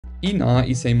INA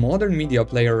is a modern media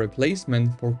player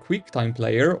replacement for QuickTime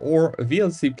Player or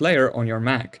VLC Player on your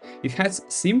Mac. It has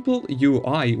simple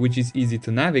UI, which is easy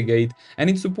to navigate, and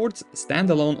it supports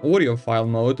standalone audio file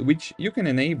mode, which you can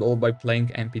enable by playing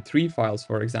MP3 files,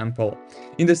 for example.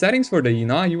 In the settings for the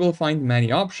INA, you will find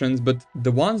many options, but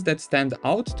the ones that stand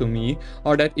out to me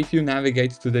are that if you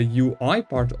navigate to the UI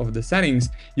part of the settings,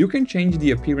 you can change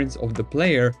the appearance of the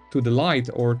player to the light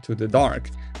or to the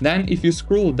dark. Then if you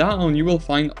scroll down, you will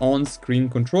find on-screen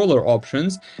controller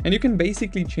options, and you can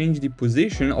basically change the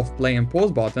position of play and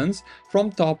pause buttons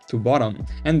from top to bottom.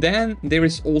 And then there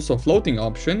is also floating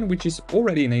option, which is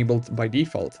already enabled by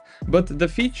default. But the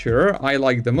feature I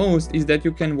like the most is that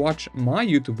you can watch my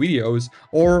YouTube videos,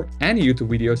 or any YouTube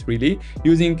videos really,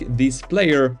 using this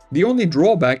player. The only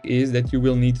drawback is that you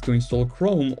will need to install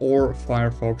Chrome or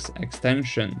Firefox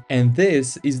extension. And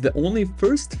this is the only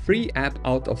first free app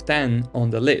out of 10 on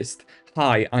the list.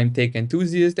 Hi, I'm tech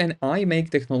enthusiast and I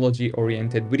make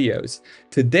technology-oriented videos.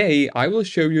 Today, I will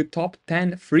show you top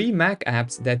 10 free Mac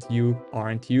apps that you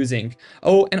aren't using.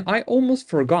 Oh, and I almost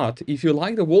forgot, if you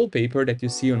like the wallpaper that you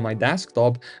see on my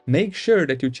desktop, make sure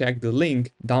that you check the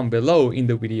link down below in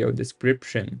the video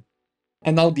description.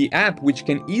 And now the app which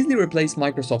can easily replace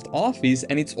Microsoft Office,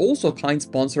 and it's also a kind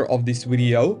sponsor of this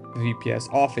video,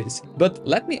 VPS Office. But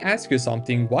let me ask you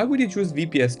something, why would you choose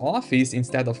VPS Office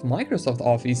instead of Microsoft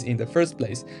Office in the first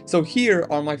place? So here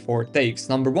are my 4 takes.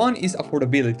 Number 1 is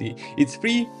affordability. It's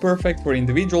free, perfect for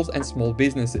individuals and small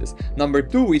businesses. Number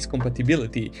 2 is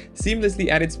compatibility.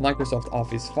 Seamlessly edits Microsoft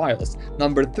Office files.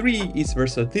 Number 3 is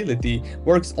versatility.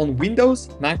 Works on Windows,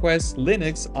 macOS,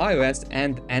 Linux, iOS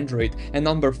and Android. And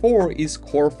number 4 is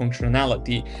core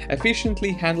functionality,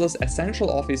 efficiently handles essential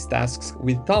Office tasks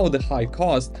without the high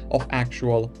cost of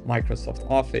actual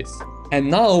Microsoft Office. And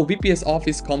now VPS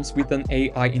Office comes with an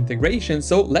AI integration,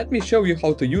 so let me show you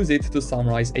how to use it to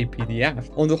summarize a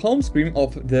PDF. On the home screen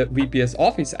of the VPS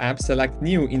Office app, select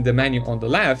New in the menu on the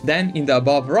left, then in the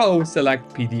above row,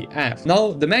 select PDF.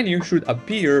 Now the menu should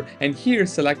appear, and here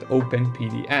select Open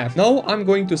PDF. Now I'm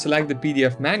going to select the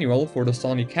PDF manual for the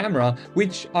Sony camera,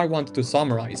 which I want to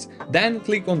summarize. Then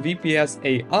click on VPS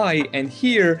AI, and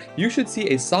here you should see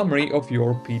a summary of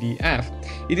your PDF.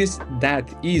 It is that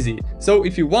easy. So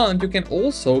if you want, you can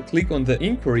also click on the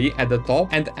inquiry at the top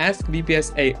and ask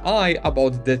VPS AI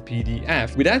about the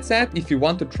PDF. With that said, if you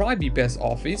want to try VPS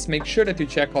Office, make sure that you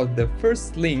check out the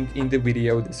first link in the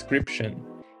video description.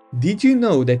 Did you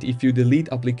know that if you delete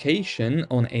application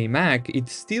on a Mac, it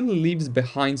still leaves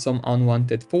behind some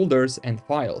unwanted folders and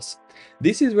files?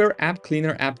 This is where App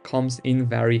Cleaner app comes in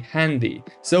very handy.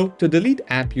 So to delete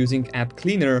app using App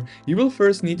Cleaner, you will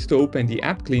first need to open the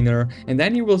App Cleaner, and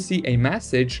then you will see a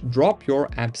message, drop your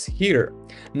apps here.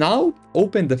 Now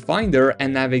open the Finder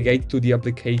and navigate to the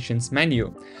Applications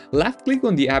menu. Left click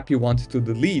on the app you want to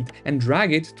delete and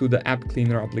drag it to the App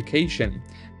Cleaner application.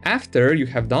 After you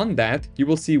have done that, you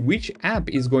will see which app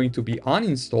is going to be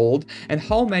uninstalled and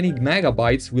how many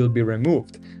megabytes will be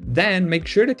removed. Then make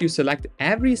sure that you select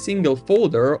every single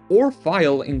folder or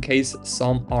file in case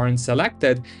some aren't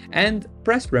selected and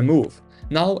press remove.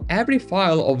 Now every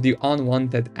file of the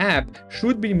unwanted app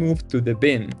should be moved to the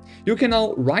bin. You can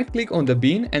now right click on the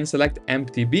bin and select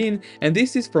empty bin, and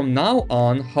this is from now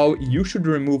on how you should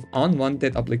remove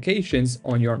unwanted applications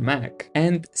on your Mac.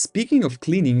 And speaking of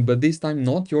cleaning, but this time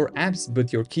not your apps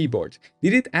but your keyboard.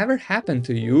 Did it ever happen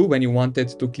to you when you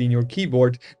wanted to clean your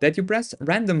keyboard that you press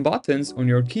random buttons on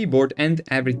your keyboard and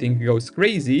everything goes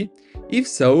crazy? If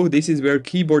so, this is where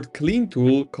Keyboard Clean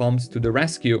tool comes to the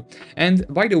rescue. And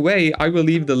by the way, I will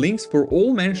leave the links for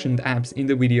all mentioned apps in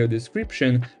the video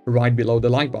description right below the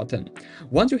like button.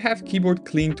 Once you have Keyboard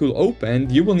Clean tool opened,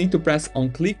 you will need to press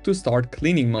on click to start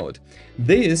cleaning mode.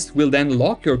 This will then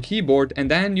lock your keyboard, and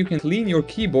then you can clean your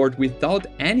keyboard without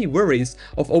any worries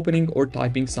of opening or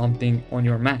typing something on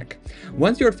your Mac.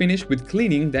 Once you're finished with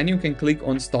cleaning, then you can click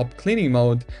on stop cleaning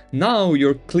mode. Now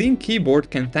your clean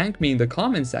keyboard can thank me in the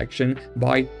comment section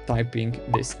by typing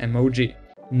this emoji.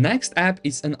 Next app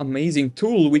is an amazing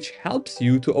tool which helps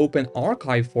you to open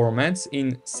archive formats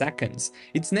in seconds.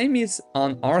 Its name is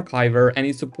unarchiver, and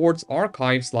it supports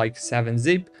archives like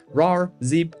 7-zip, RAR,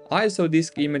 zip, ISO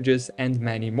disk images and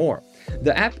many more.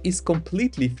 The app is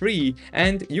completely free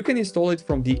and you can install it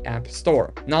from the App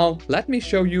Store. Now let me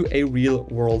show you a real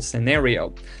world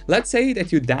scenario. Let's say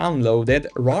that you downloaded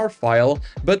RAR file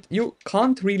but you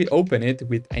can't really open it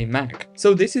with a Mac.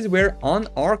 So this is where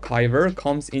unarchiver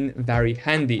comes in very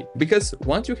handy, because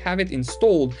once you have it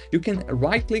installed, you can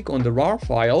right click on the RAR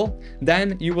file,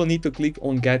 then you will need to click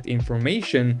on get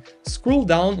information, scroll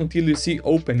down until you see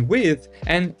open with,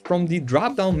 and from the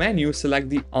drop down menu select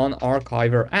the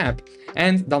unarchiver app.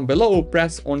 and down below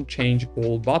press on Change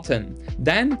All button.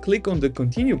 Then click on the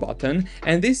Continue button,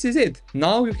 and this is it.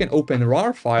 Now you can open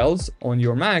RAR files on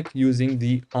your Mac using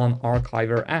the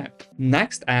unarchiver app.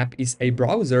 Next app is a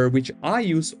browser which I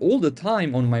use all the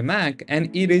time on my Mac,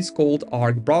 and it is called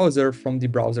Arc Browser from the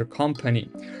browser company.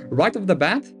 Right off the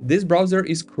bat, this browser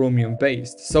is Chromium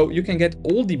based, so you can get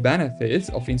all the benefits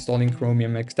of installing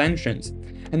Chromium extensions.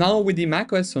 And now with the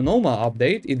macOS Sonoma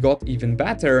update, it got even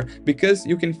better because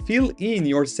you can fill in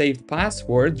your saved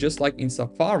password just like in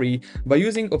Safari by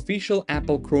using official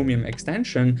Apple Chromium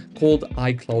extension called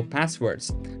iCloud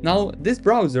Passwords. Now, this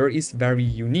browser is very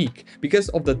unique because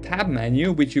of the tab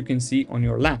menu which you can see on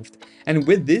your left. And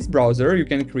with this browser, you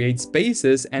can create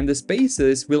spaces, and the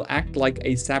spaces will act like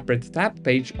a separate tab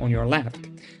page on your left.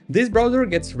 This browser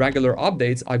gets regular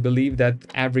updates. I believe that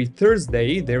every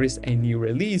Thursday there is a new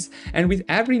release, and with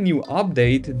every new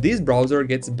update, this browser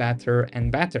gets better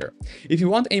and better. If you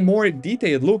want a more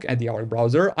detailed look at the Arc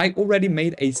browser, I already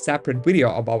made a separate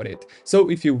video about it. So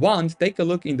if you want, take a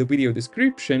look in the video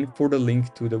description for the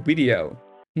link to the video.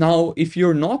 Now, if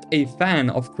you're not a fan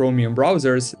of Chromium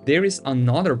browsers, there is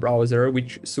another browser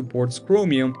which supports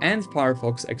Chromium and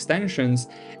Firefox extensions,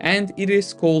 and it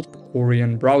is called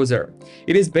Orion browser.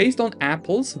 It is based on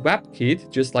Apple's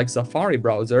WebKit, just like Safari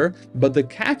browser, but the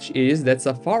catch is that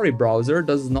Safari browser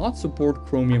does not support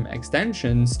Chromium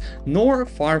extensions, nor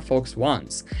Firefox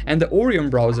ones, and the Orion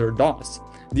browser does.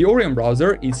 The Orion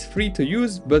browser is free to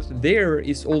use, but there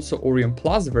is also Orion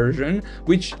Plus version,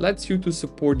 which lets you to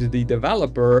support the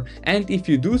developer, and if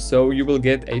you do so, you will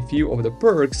get a few of the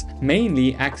perks,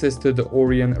 mainly access to the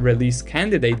Orion release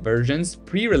candidate versions,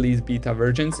 pre-release beta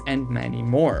versions, and many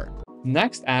more.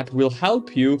 Next app will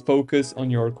help you focus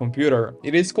on your computer.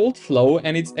 It is called Flow,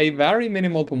 and it's a very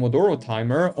minimal Pomodoro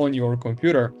timer on your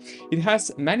computer. It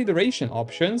has many duration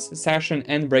options, session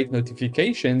and break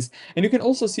notifications, and you can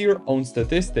also see your own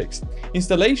statistics.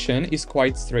 Installation is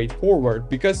quite straightforward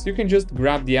because you can just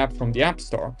grab the app from the App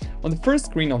Store. On the first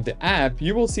screen of the app,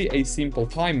 you will see a simple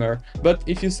timer, but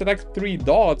if you select 3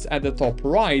 dots at the top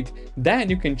right, then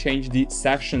you can change the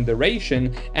session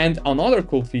duration. And another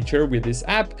cool feature with this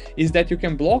app is that you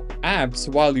can block apps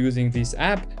while using this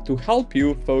app to help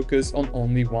you focus on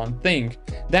only one thing.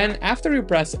 Then after you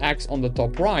press X on the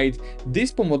top right,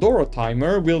 this Pomodoro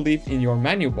timer will live in your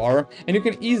menu bar, and you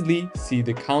can easily see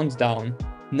the countdown.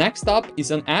 Next up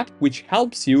is an app which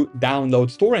helps you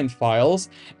download torrent files,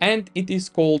 and it is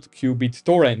called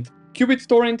qbittorent.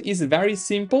 qbittorent is a very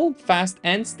simple, fast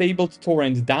and stable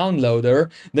torrent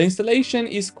downloader. The installation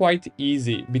is quite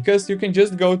easy because you can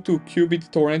just go to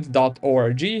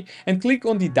qbittorent.org and click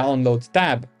on the download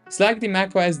tab. Select the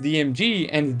macOS DMG,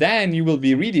 and then you will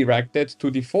be redirected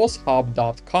to the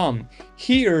fosshub.com.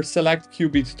 Here, select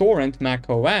qbittorent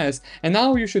macOS, and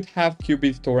now you should have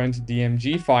qbittorent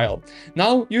DMG file.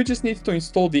 Now you just need to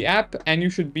install the app, and you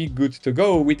should be good to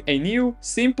go with a new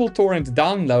simple torrent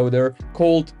downloader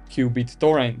called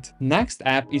qbittorent. Next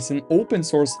app is an open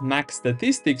source Mac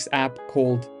statistics app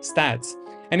called Stats,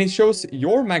 and it shows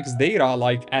your Mac's data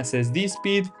like SSD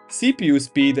speed, CPU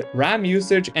speed, RAM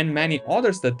usage, and many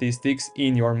other statistics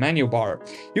in your menu bar.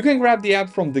 You can grab the app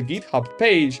from the GitHub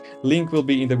page, link will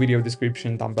be in the video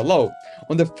description down below.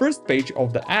 On the first page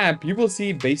of the app, you will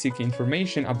see basic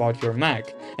information about your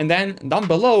Mac, and then down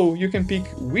below you can pick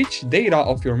which data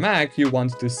of your Mac you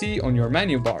want to see on your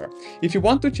menu bar. If you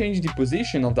want to change the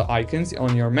position of the icons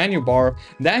on your menu bar,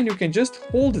 then you can just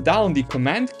hold down the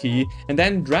Command key and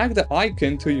then drag the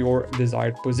icon to your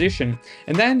desired position,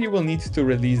 and then you will need to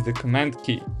release the Command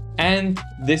key. And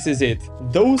this is it.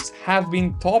 Those have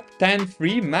been top 10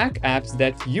 free Mac apps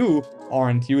that you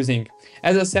aren't using.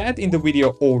 As I said in the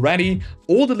video already,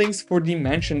 all the links for the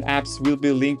mentioned apps will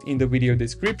be linked in the video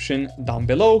description down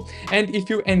below. And if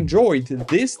you enjoyed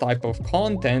this type of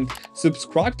content,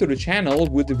 subscribe to the channel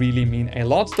would really mean a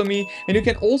lot to me, and you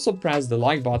can also press the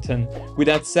like button. With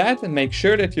that said, make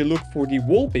sure that you look for the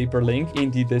wallpaper link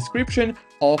in the description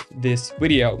of this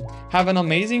video. Have an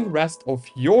amazing rest of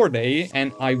your day,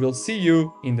 and I will see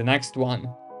you in the next one.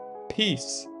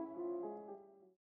 Peace.